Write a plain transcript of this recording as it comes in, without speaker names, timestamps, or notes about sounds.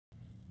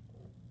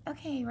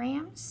Okay,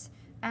 Rams,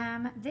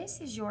 this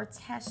is your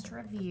test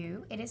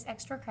review. It is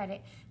extra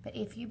credit, but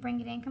if you bring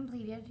it in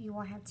completed, you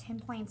will have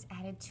 10 points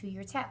added to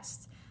your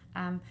test.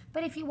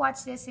 But if you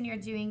watch this and you're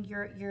doing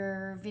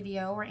your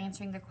video or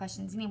answering the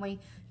questions anyway,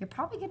 you're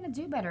probably going to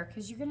do better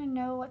because you're going to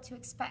know what to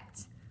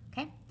expect.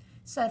 Okay,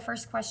 so the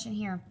first question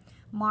here.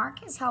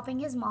 Mark is helping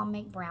his mom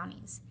make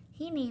brownies.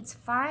 He needs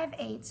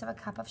 5/8 of a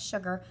cup of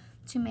sugar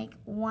to make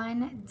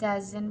 1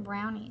 dozen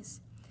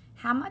brownies.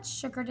 How much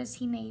sugar does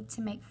he need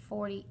to make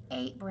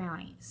 48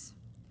 brownies?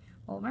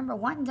 Well, remember,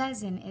 1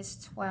 dozen is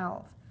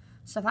 12.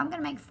 So if I'm going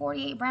to make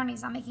 48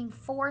 brownies, I'm making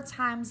 4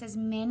 times as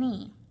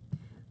many.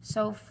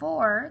 So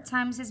 4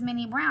 times as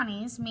many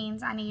brownies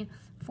means I need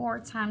 4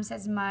 times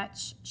as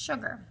much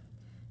sugar.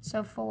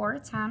 So 4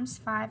 times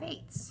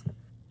 5/8.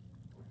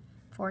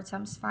 4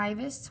 times 5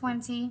 is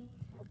 20.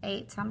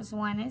 8 times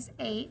 1 is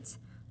 8.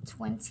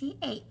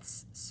 28.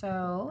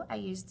 So I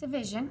use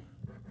division.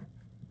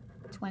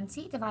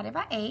 20 divided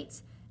by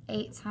 8.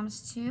 8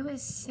 times 2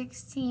 is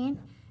 16.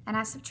 And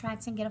I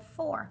subtract and get a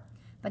 4.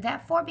 But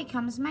that 4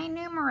 becomes my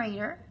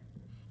numerator.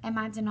 And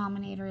my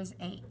denominator is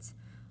 8.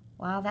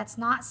 Well, that's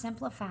not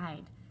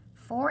simplified.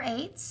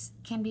 4/8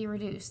 can be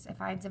reduced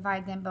if I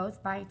divide them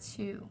both by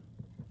 2.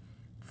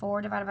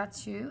 4 divided by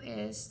 2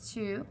 is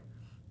 2.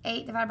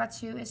 8 divided by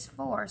 2 is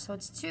 4. So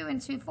it's 2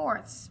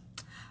 2/4.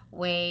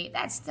 Wait,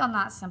 that's still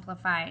not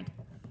simplified.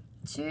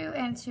 2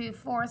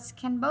 2/4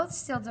 can both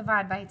still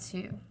divide by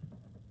 2.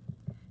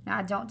 Now,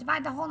 I don't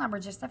divide the whole number,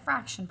 just the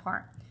fraction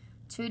part.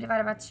 2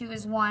 divided by 2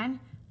 is 1.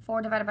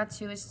 4 divided by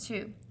 2 is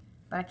 2.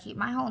 But I keep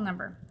my whole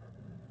number,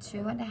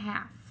 2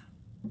 1/2.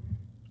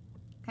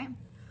 Okay?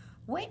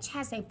 Which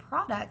has a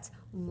product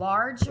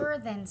larger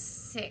than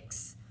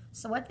 6.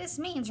 So what this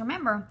means,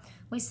 remember,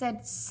 we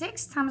said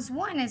 6 times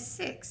 1 is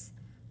 6.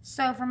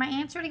 So for my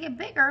answer to get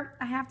bigger,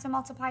 I have to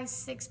multiply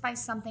 6 by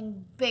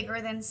something bigger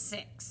than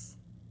 6.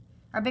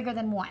 Or bigger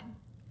than 1.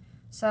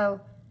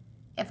 So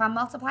if I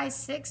multiply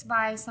 6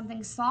 by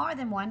something smaller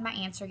than 1, my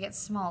answer gets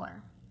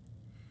smaller.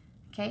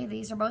 Okay,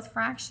 these are both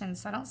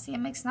fractions, so I don't see a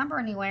mixed number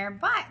anywhere,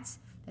 but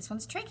this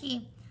one's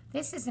tricky.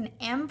 This is an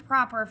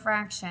improper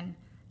fraction.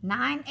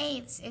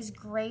 9/8 is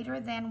greater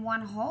than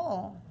 1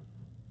 whole.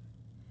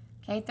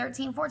 Okay,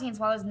 13 14,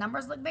 while those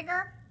numbers look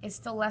bigger, it's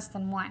still less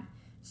than 1.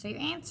 So your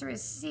answer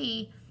is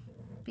C,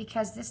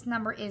 because this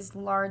number is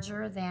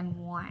larger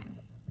than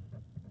 1.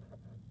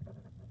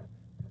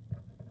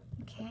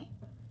 Okay.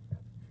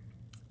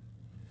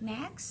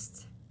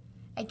 Next,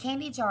 a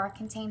candy jar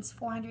contains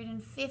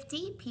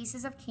 450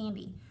 pieces of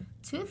candy.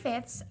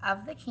 2/5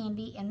 of the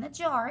candy in the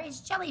jar is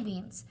jelly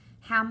beans.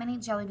 How many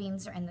jelly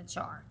beans are in the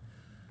jar?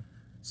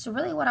 So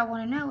really what I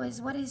want to know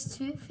is, what is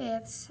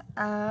 2/5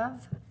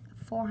 of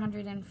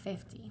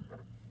 450?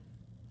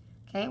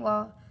 Okay,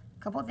 well, a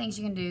couple of things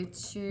you can do.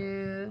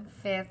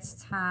 2/5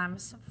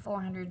 times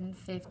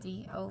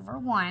 450 over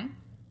 1.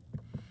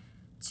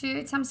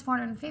 2 times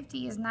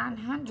 450 is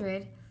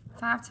 900.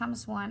 5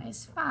 times 1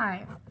 is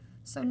 5.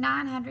 So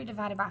 900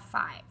 divided by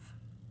 5.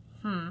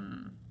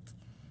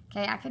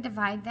 Okay, I could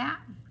divide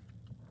that.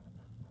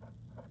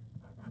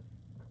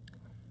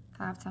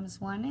 5 times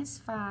 1 is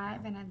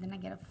 5, and then I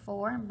get a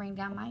 4 and bring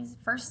down my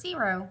first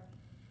 0.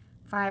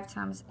 5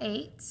 times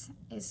 8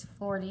 is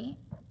 40,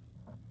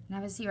 and I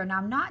have a 0. Now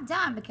I'm not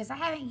done because I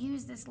haven't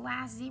used this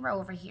last 0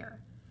 over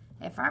here.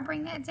 If I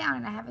bring that down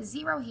and I have a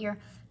 0 here,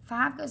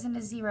 5 goes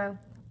into 0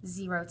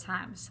 0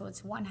 times, so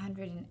it's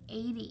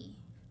 180.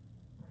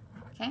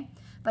 Okay,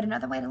 but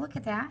another way to look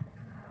at that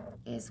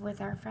is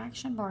with our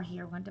fraction bar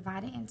here. We're going to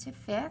divide it into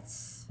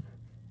fifths.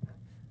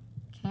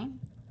 Okay,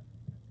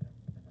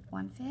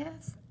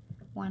 1/5,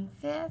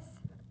 1/5.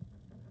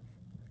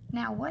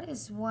 Now, what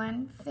is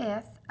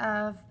 1/5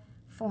 of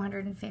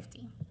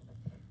 450?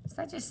 So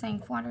that's just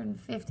saying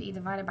 450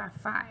 divided by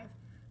 5.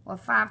 Well,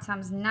 5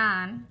 times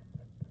 9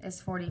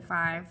 is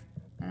 45,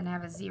 and then I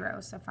have a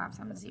 0, so 5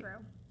 times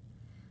 0.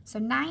 So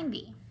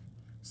 90.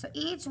 So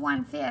each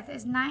 1/5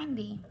 is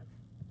 90.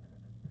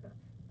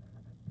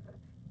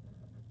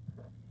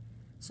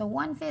 So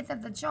 1/5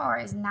 of the jar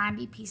is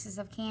 90 pieces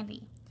of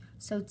candy.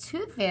 So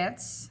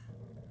 2/5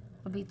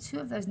 would be 2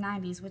 of those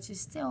 90s, which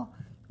is still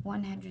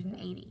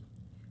 180.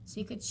 So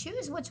you could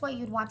choose which way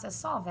you'd want to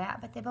solve that,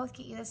 but they both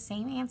get you the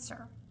same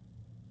answer.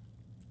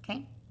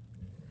 Okay?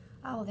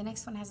 Oh, the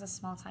next one has a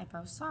small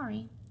typo.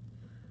 Sorry.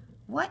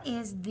 What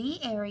is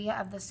the area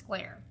of the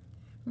square?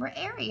 Remember,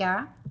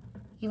 area,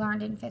 you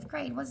learned in 5th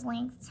grade, was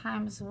length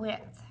times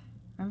width.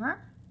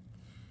 Remember?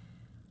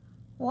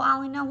 Well, I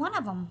only know one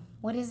of them.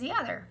 What is the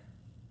other?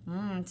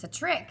 It's a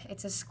trick.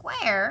 It's a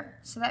square,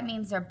 so that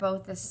means they're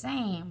both the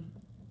same.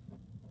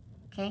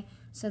 Okay,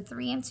 so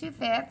 3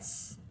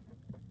 2/5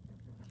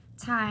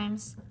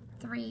 times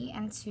 3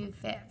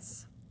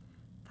 2/5.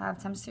 5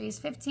 times 3 is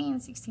 15,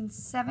 16,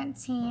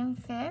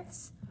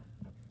 17/5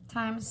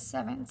 times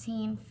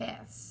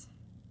 17/5.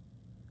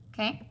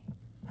 Okay,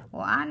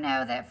 well, I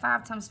know that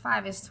 5 times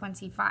 5 is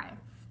 25,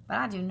 but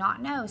I do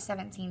not know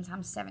 17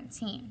 times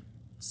 17.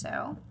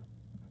 So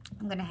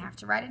I'm going to have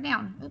to write it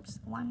down. Oops,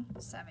 1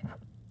 7.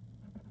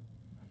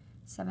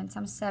 7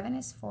 times 7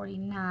 is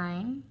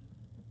 49.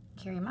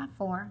 Carry my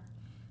 4.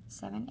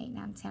 7, 8,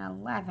 9, 10,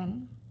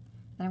 11.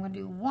 Then I'm going to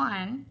do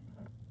 1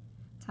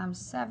 times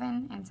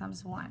 7 and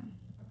times 1.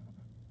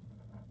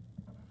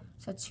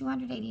 So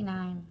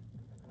 289.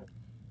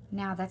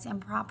 Now that's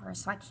improper,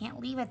 so I can't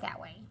leave it that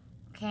way.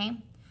 Okay?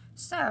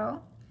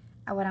 So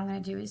what I'm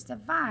going to do is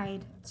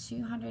divide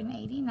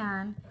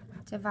 289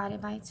 divided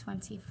by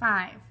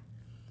 25.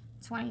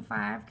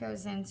 25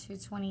 goes into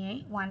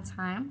 28 one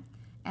time,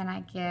 and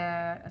I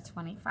get a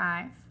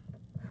 25.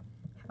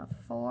 A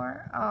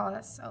 4, oh,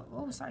 that's,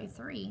 sorry,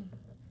 3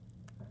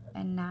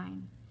 and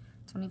 9.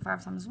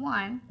 25 times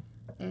 1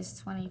 is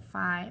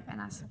 25,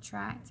 and I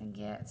subtract and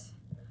get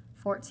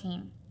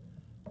 14.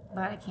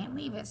 But I can't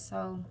leave it,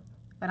 so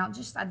I don't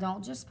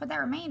just put that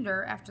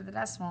remainder after the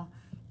decimal.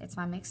 It's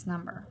my mixed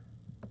number.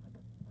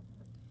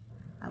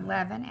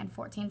 11 and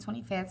 14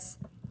 25ths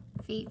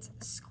feet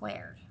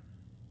squared.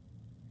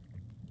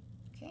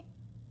 Okay.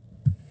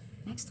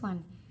 Next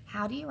one.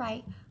 How do you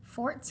write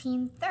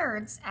 14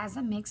 thirds as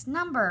a mixed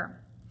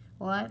number?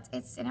 Well,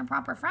 it's an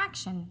improper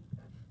fraction.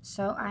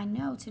 So I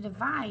know to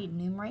divide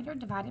numerator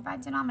divided by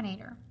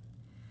denominator.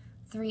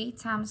 3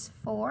 times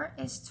 4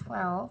 is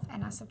 12,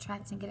 and I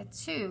subtract and get a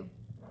 2.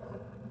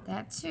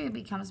 That 2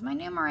 becomes my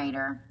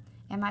numerator,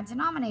 and my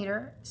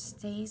denominator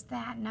stays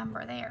that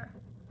number there.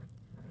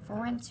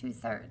 4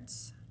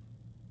 2/3.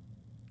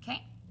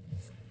 Okay.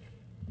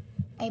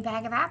 A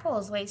bag of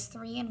apples weighs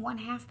 3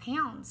 1/2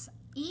 pounds.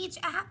 Each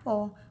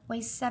apple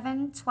weighs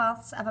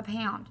 7/12 of a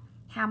pound.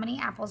 How many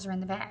apples are in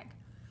the bag?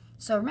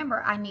 So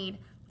remember, I need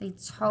the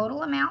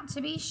total amount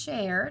to be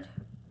shared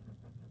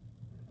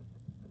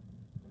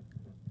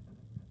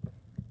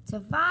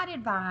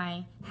divided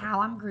by how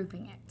I'm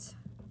grouping it.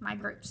 My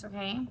groups,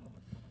 okay?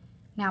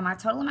 Now, my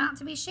total amount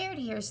to be shared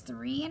here is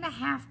 3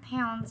 1/2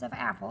 pounds of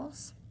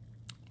apples.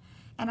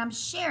 And I'm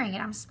sharing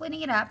it, I'm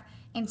splitting it up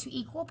into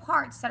equal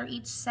parts that are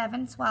each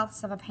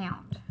 7/12 of a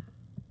pound.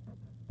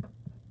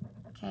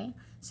 Okay,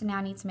 so now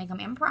I need to make them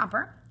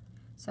improper.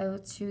 So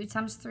 2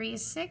 times 3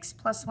 is 6,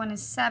 plus 1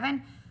 is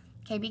 7.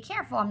 Okay, be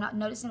careful. I'm not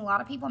noticing a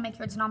lot of people make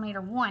your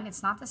denominator 1.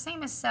 It's not the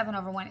same as 7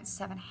 over 1. It's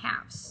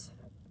 7/2.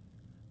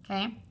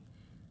 Okay,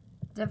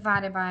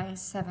 divided by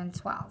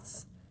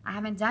 7/12. I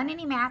haven't done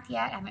any math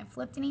yet. I haven't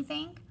flipped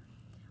anything.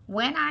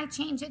 When I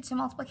change it to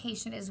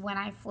multiplication is when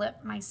I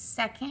flip my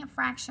second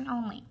fraction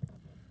only.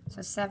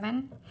 So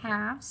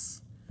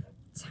 7/2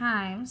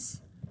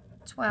 times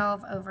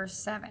 12 over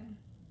 7.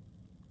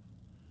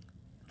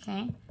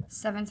 Okay,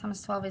 7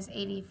 times 12 is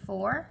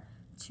 84.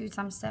 2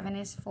 times 7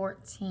 is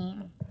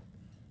 14.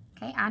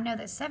 Okay, I know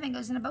that 7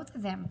 goes into both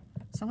of them.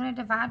 So I'm going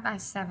to divide by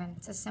 7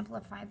 to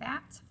simplify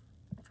that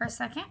for a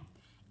second.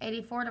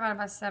 84 divided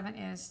by 7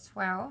 is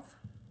 12.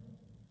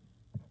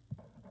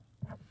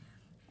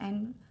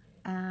 And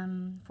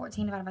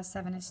 14 divided by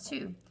 7 is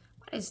 2.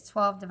 What is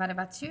 12 divided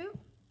by 2?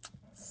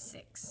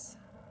 6.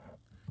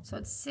 So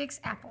it's 6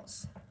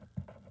 apples.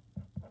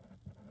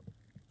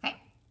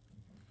 Okay.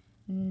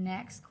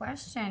 Next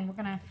question. We're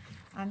going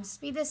to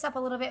speed this up a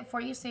little bit for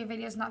you so your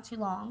video is not too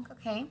long.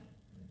 Okay.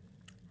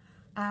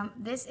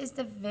 This is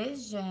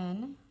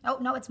division. Oh,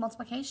 no, it's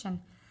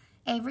multiplication.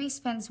 Avery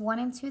spends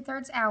 1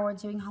 2/3 hour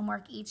doing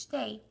homework each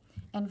day.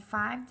 In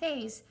 5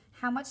 days,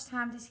 how much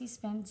time does he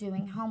spend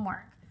doing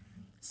homework?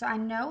 So I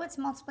know it's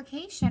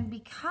multiplication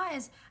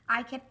because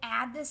I could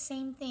add the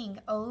same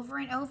thing over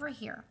and over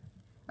here.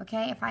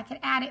 Okay, if I could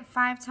add it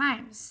 5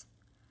 times.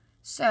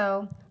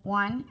 So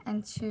 1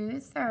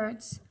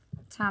 2/3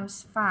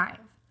 times 5.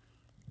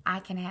 I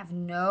can have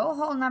no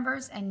whole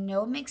numbers and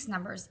no mixed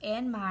numbers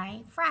in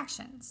my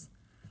fractions.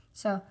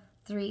 So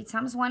 3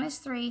 times 1 is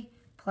 3,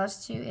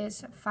 plus 2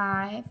 is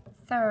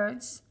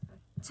 5/3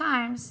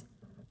 times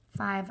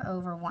 5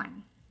 over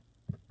 1.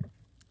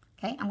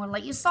 Okay, I'm going to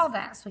let you solve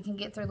that so we can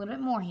get through a little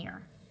bit more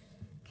here.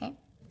 Okay,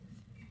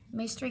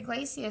 Mr.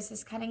 Iglesias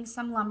is cutting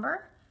some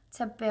lumber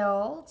to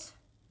build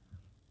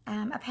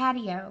a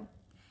patio,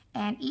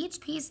 and each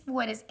piece of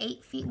wood is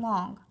 8 feet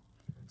long.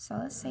 So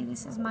let's say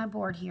this is my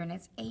board here, and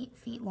it's 8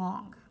 feet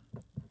long.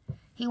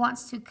 He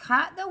wants to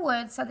cut the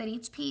wood so that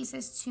each piece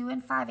is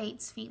 2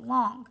 5/8 feet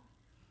long.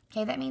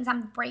 Okay, that means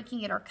I'm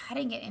breaking it or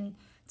cutting it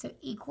into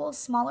equal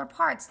smaller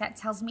parts. That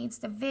tells me it's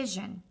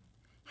division.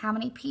 How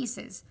many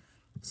pieces?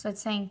 So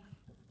it's saying,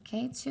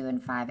 okay, 2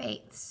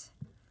 5/8.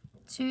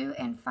 2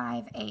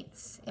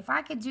 5/8. If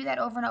I could do that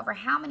over and over,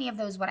 how many of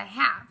those would I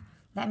have?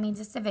 That means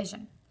it's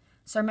division.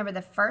 So remember,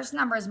 the first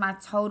number is my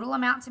total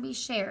amount to be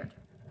shared.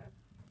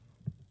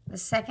 The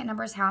second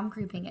number is how I'm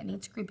grouping it, and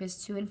each group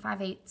is 2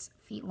 5/8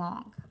 feet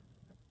long.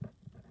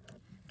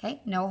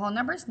 Okay, no whole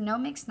numbers, no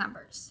mixed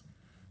numbers.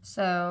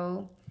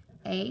 So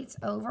 8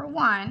 over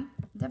 1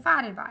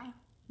 divided by.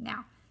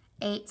 Now,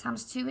 8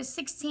 times 2 is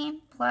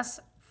 16, plus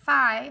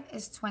 5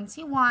 is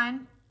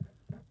 21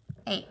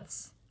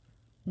 eighths.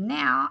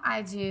 Now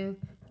I do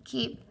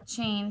keep,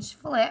 change,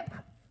 flip.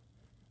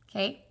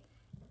 Okay,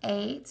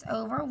 8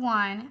 over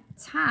 1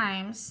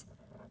 times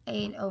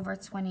 8 over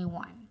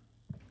 21.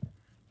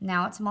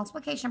 Now it's a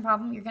multiplication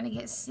problem. You're going to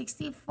get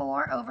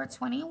 64 over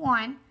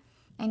 21.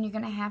 and you're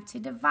going to have to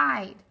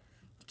divide.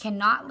 You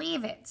cannot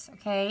leave it,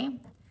 okay?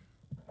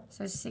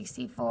 So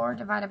 64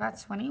 divided by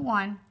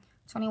 21.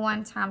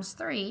 21 times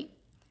 3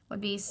 would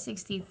be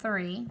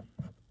 63.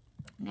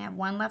 And I have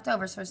 1 left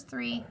over, so it's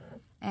 3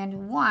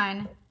 and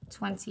 1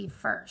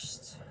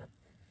 21st.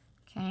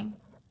 Okay?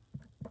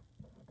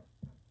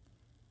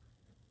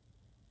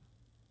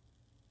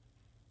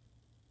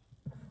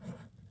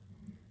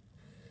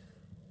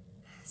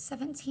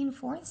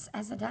 (17/4)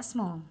 as a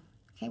decimal.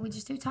 Okay, we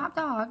just do top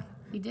dog.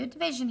 We do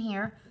division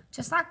here,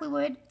 just like we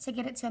would to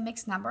get it to a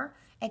mixed number,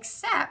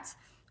 except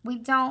we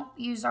don't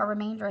use our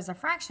remainder as a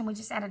fraction. We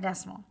just add a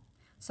decimal.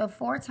 So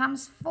 4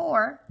 times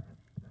 4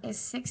 is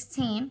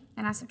 16,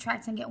 and I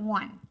subtract and get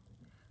 1.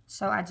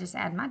 So I just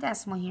add my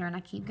decimal here, and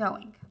I keep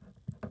going.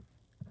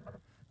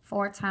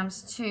 4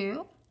 times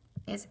 2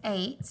 is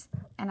 8,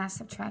 and I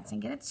subtract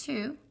and get a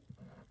 2.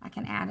 I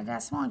can add a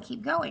decimal and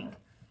keep going.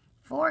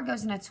 4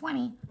 goes into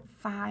 20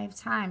 5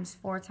 times.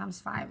 4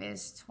 times 5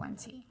 is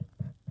 20.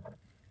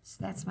 So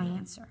that's my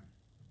answer.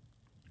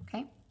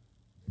 Okay?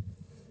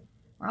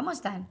 We're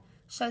almost done.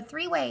 Show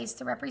 3 ways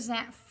to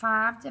represent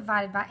 5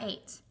 divided by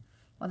 8.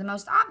 Well, the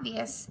most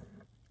obvious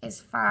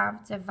is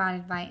 5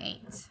 divided by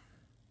 8.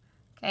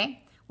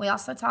 Okay? We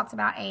also talked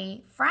about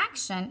a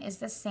fraction is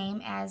the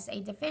same as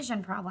a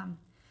division problem.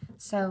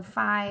 So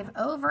 5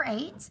 over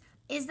 8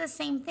 is the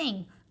same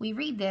thing. We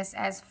read this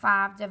as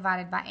 5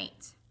 divided by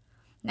 8.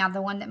 Now,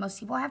 the one that most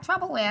people have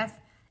trouble with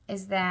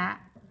is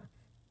that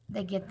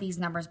they get these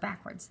numbers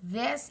backwards.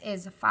 This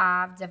is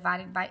 5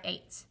 divided by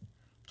 8.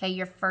 Okay,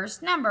 your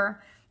first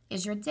number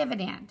is your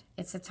dividend.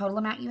 It's the total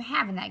amount you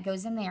have, and that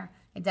goes in there.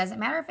 It doesn't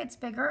matter if it's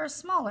bigger or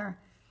smaller.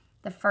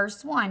 The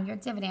first one, your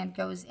dividend,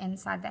 goes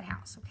inside that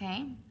house,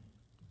 okay?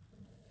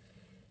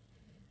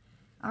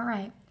 All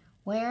right,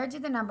 where do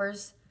the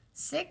numbers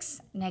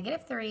 6,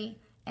 -3,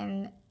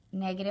 and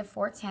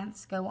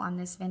 -4/10 go on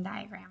this Venn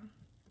diagram?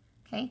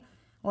 Okay,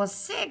 well,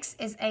 6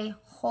 is a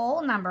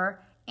whole number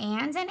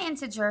and an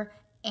integer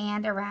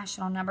and a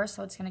rational number,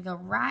 so it's going to go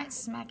right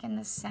smack in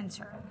the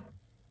center.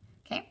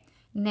 Okay,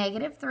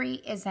 -3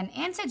 is an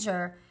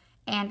integer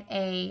and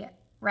a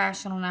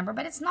rational number,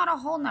 but it's not a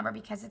whole number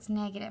because it's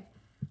negative.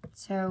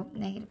 So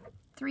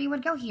 -3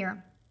 would go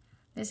here.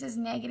 This is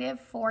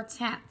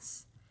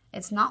 -4/10.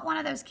 It's not one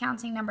of those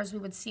counting numbers we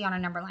would see on a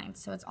number line,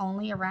 so it's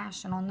only a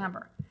rational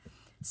number.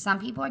 Some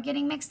people are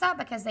getting mixed up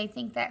because they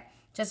think that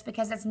just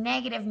because it's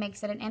negative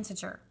makes it an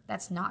integer.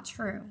 That's not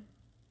true.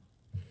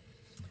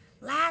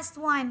 Last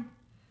one.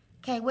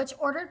 Okay, which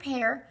ordered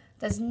pair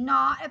does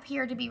not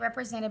appear to be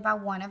represented by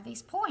one of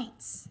these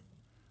points?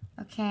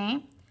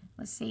 Okay,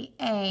 let's see.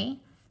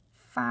 A,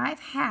 5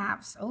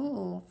 halves.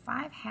 Oh,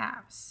 5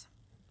 halves.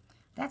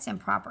 That's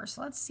improper,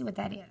 so let's see what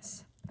that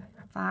is.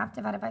 5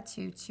 divided by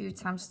 2. 2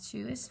 times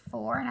 2 is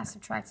 4, and I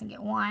subtract and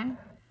get 1.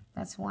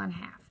 That's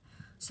 1/2.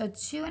 So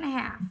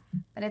 2.5,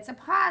 but it's a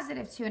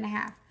positive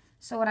 2.5.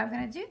 So what I'm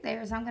going to do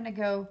there is I'm going to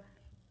go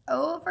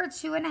over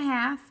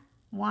 2.5,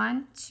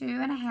 1,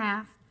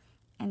 2.5,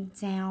 and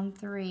down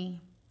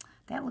 3.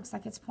 That looks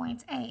like it's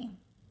point A.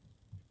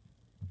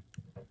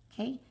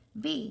 Okay,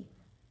 B,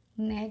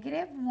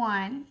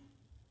 -1,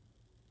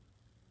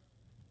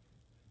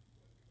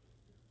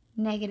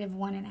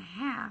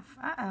 -1.5.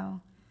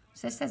 Uh-oh.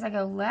 So this says I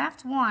go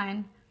left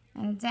 1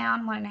 and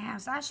down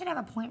 1.5. So I should have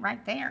a point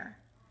right there.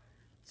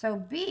 So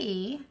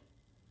B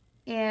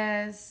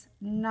is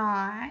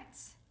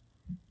not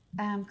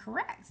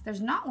correct.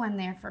 There's not one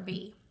there for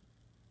B.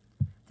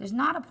 There's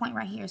not a point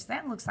right here, so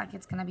that looks like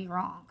it's going to be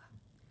wrong.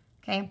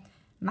 Okay,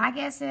 my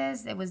guess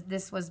is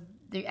this was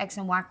the X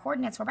and Y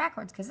coordinates were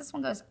backwards because this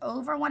one goes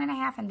over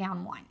 1.5 and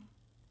down 1.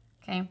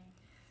 Okay,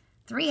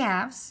 3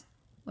 halves,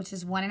 which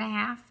is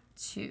 1.5,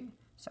 2.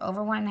 So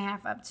over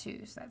 1.5 up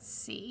 2, so that's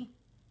C.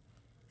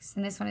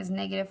 And this one is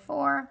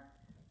 -4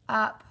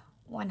 up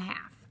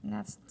 1/2, and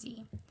that's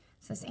D.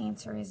 So this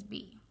answer is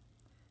B.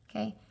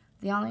 Okay,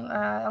 the only one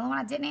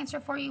I didn't answer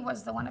for you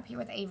was the one up here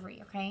with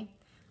Avery, okay?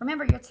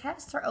 Remember, your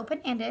tests are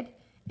open-ended.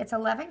 It's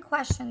 11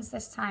 questions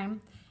this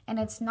time, and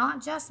it's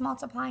not just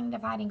multiplying and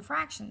dividing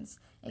fractions.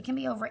 It can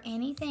be over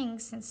anything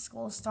since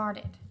school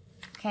started,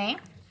 okay?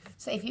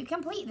 So if you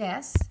complete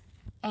this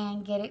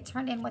and get it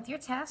turned in with your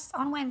test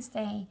on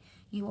Wednesday,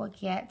 you will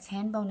get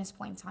 10 bonus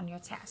points on your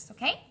test,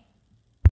 okay?